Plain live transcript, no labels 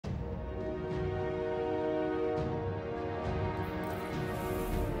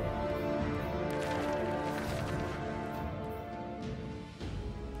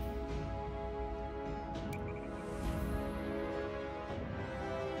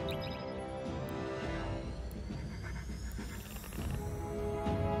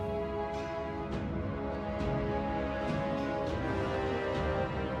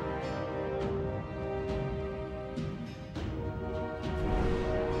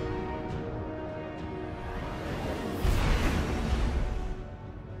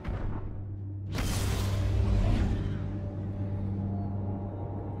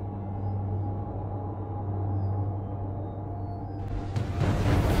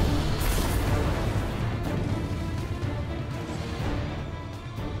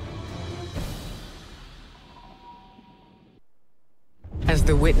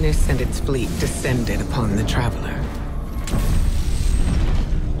The Witness and its fleet descended upon the Traveler.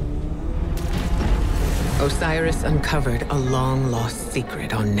 Osiris uncovered a long-lost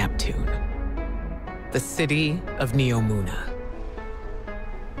secret on Neptune. The city of Neomuna.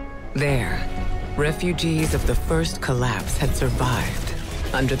 There, refugees of the first collapse had survived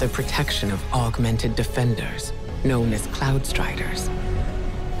under the protection of augmented defenders, known as Cloudstriders.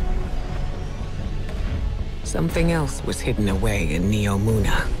 Something else was hidden away in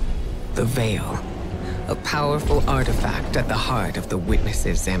Neomuna. The Veil, a powerful artifact at the heart of the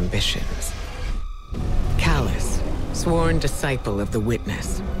Witness's ambitions. Callus, sworn disciple of the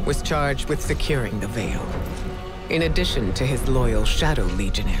Witness, was charged with securing the Veil. In addition to his loyal Shadow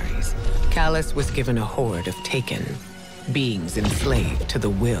Legionaries, Callus was given a horde of Taken, beings enslaved to the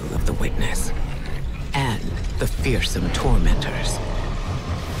will of the Witness, and the fearsome Tormentors.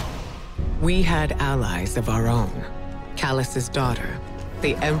 We had allies of our own, Callus's daughter,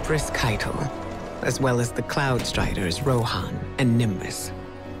 the Empress Keitel, as well as the Cloudstriders Rohan and Nimbus.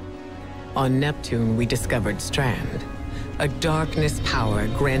 On Neptune, we discovered Strand, a darkness power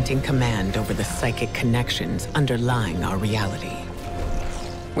granting command over the psychic connections underlying our reality.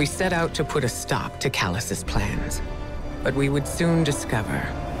 We set out to put a stop to Callus's plans, but we would soon discover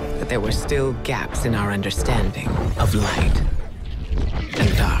that there were still gaps in our understanding of light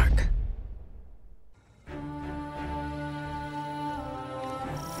and dark.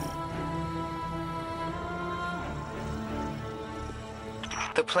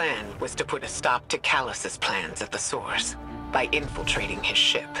 The plan was to put a stop to Callus's plans at the source by infiltrating his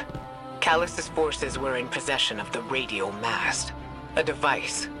ship. Callus's forces were in possession of the radio mast, a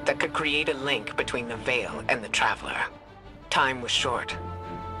device that could create a link between the Veil and the Traveler. Time was short,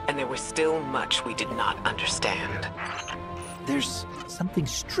 and there was still much we did not understand. There's something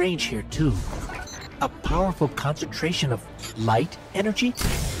strange here, too. A powerful concentration of light energy?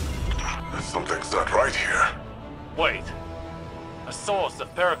 Something's not right here. Wait. A source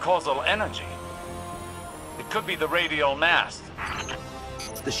of paracausal energy. It could be the radio mast.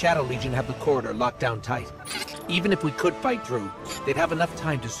 The Shadow Legion have the corridor locked down tight. Even if we could fight through, they'd have enough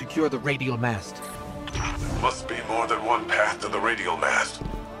time to secure the radial mast. There must be more than one path to the radial mast.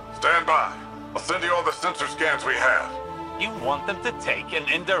 Stand by. I'll send you all the sensor scans we have. You want them to take an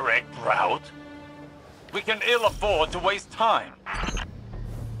indirect route? We can ill afford to waste time.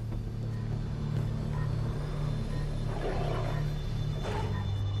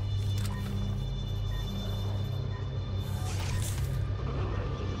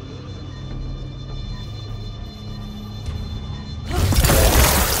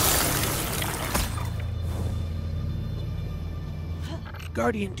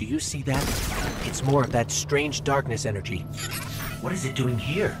 Guardian, do you see that? It's more of that strange darkness energy. What is it doing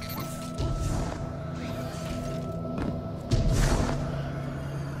here?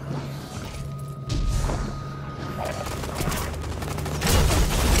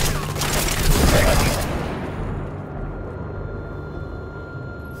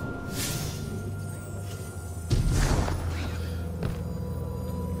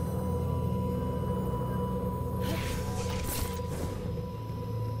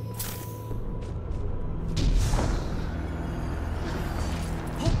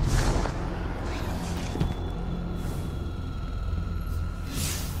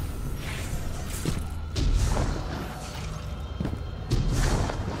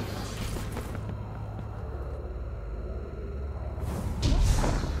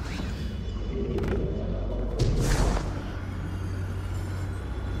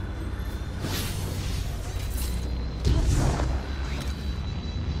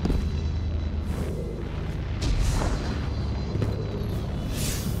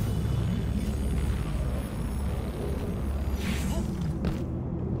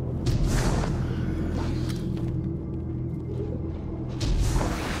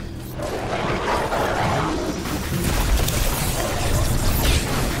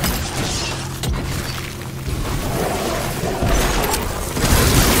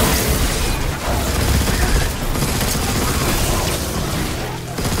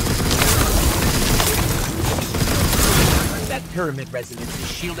 Pyramid resonance is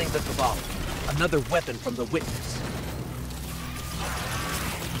shielding the Cabal. Another weapon from the Witness.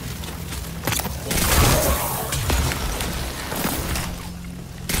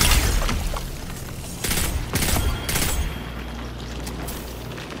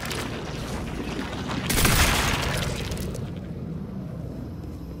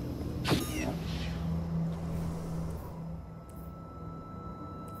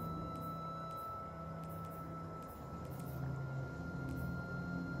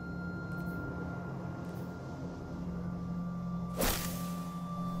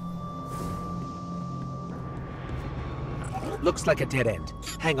 Looks like a dead end.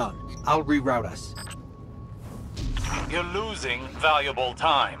 Hang on, I'll reroute us. You're losing valuable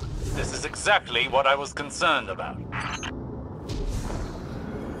time. This is exactly what I was concerned about.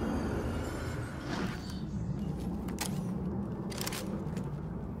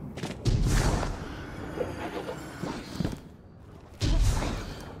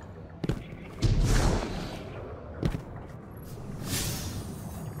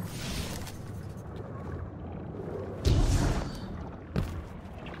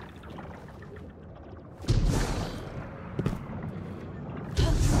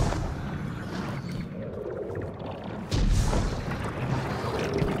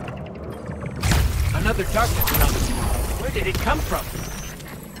 Another darkness anomaly. Where did it come from?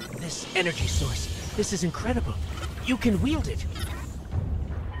 This energy source. This is incredible. You can wield it.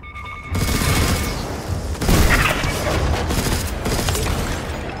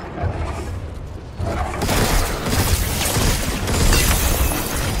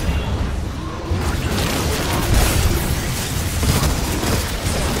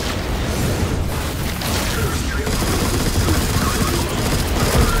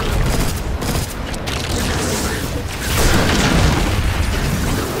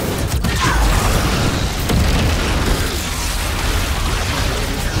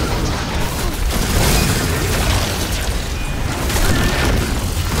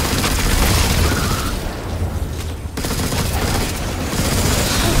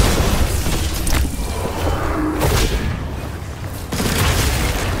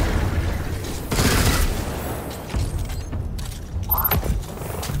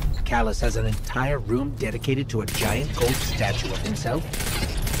 Callus has an entire room dedicated to a giant gold statue of himself.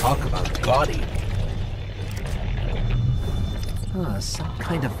 Talk about gaudy. Some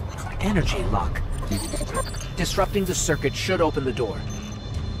kind of energy lock. Disrupting the circuit should open the door.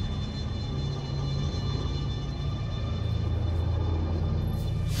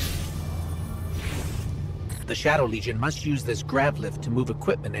 The Shadow Legion must use this grav lift to move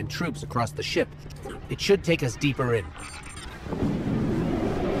equipment and troops across the ship. It should take us deeper in.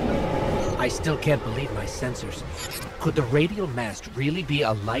 I still can't believe my sensors. Could the radial mast really be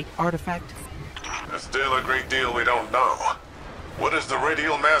a light artifact? There's still a great deal we don't know. What is the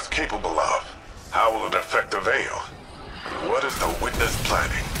radial mast capable of? How will it affect the Veil? What is the Witness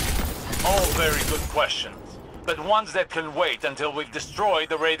planning? All very good questions, but ones that can wait until we've destroyed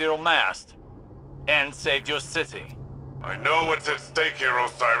the radial mast and saved your city. I know what's at stake here,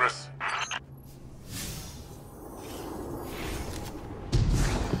 Osiris.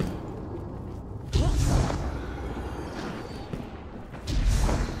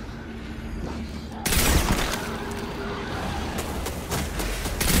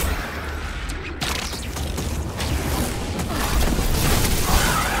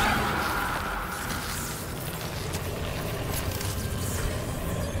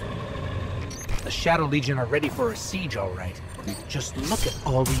 The Shadow Legion are ready for a siege, all right. Just look at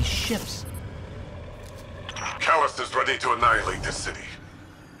all these ships. Callus is ready to annihilate this city.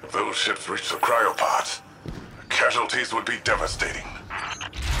 If those ships reach the cryopods, the casualties would be devastating.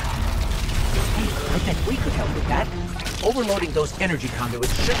 Hey, I bet we could help with that. Overloading those energy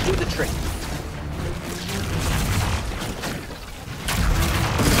conduits should do the trick.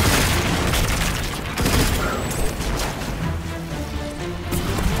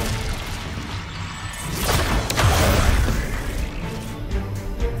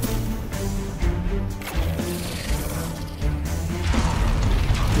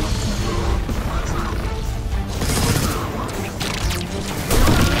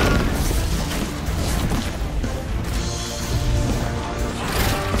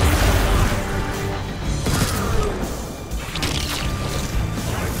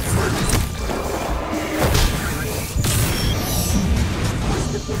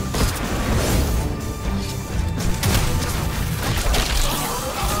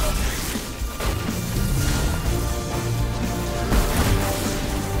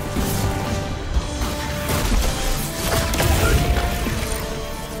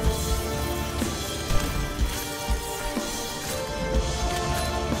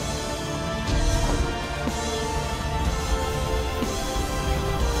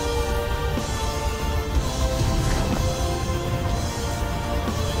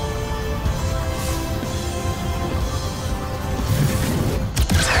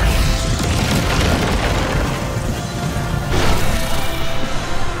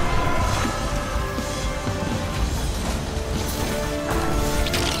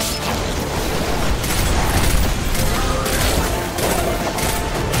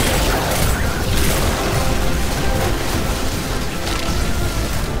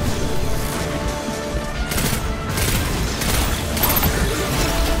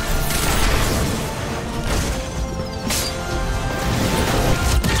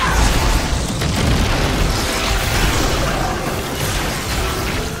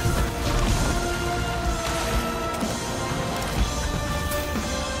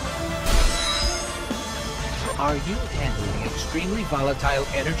 Are you handling extremely volatile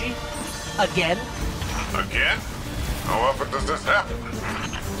energy? Again? Again? How often does this happen?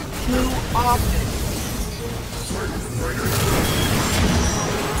 Too often.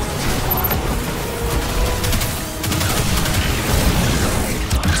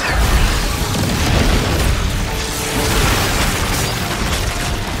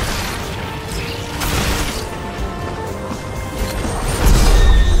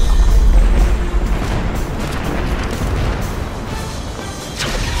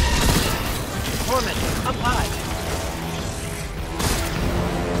 Torment, up high.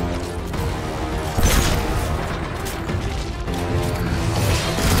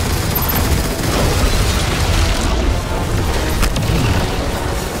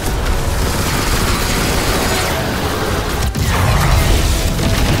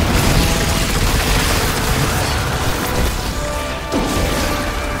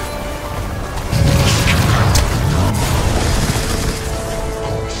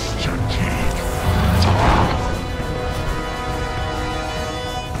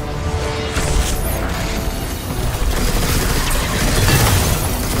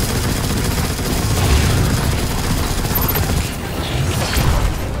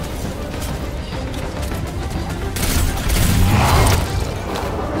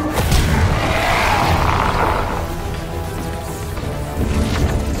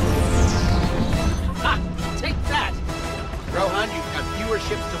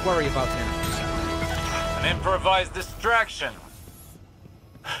 To worry about now. An improvised distraction.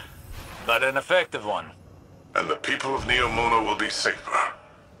 But an effective one. And the people of Neomuna will be safer.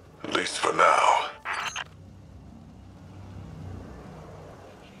 At least for now.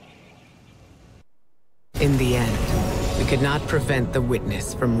 In the end, we could not prevent the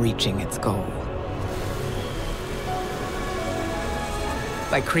Witness from reaching its goal.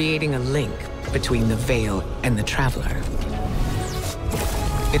 By creating a link between the Veil and the Traveler,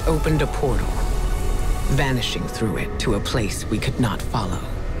 it opened a portal, vanishing through it to a place we could not follow.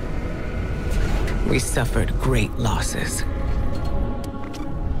 We suffered great losses.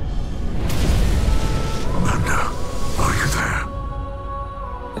 Amanda, are you there?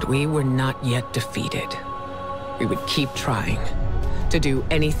 But we were not yet defeated. We would keep trying. To do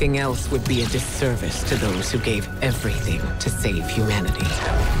anything else would be a disservice to those who gave everything to save humanity.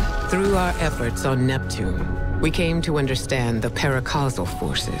 Through our efforts on Neptune, we came to understand the paracausal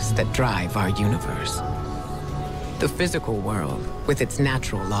forces that drive our universe. The physical world, with its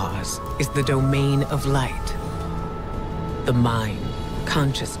natural laws, is the domain of light. The mind,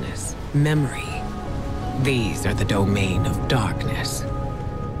 consciousness, memory, these are the domain of darkness.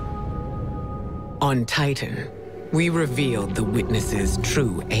 On Titan, we revealed the Witness's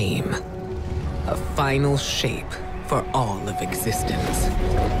true aim. A final shape for all of existence.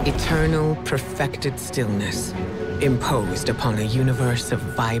 Eternal, perfected stillness, imposed upon a universe of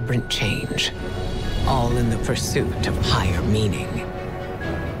vibrant change, all in the pursuit of higher meaning.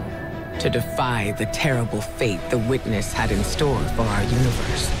 To defy the terrible fate the Witness had in store for our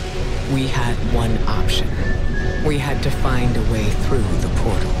universe, we had one option. We had to find a way through the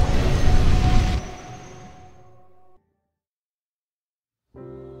portal.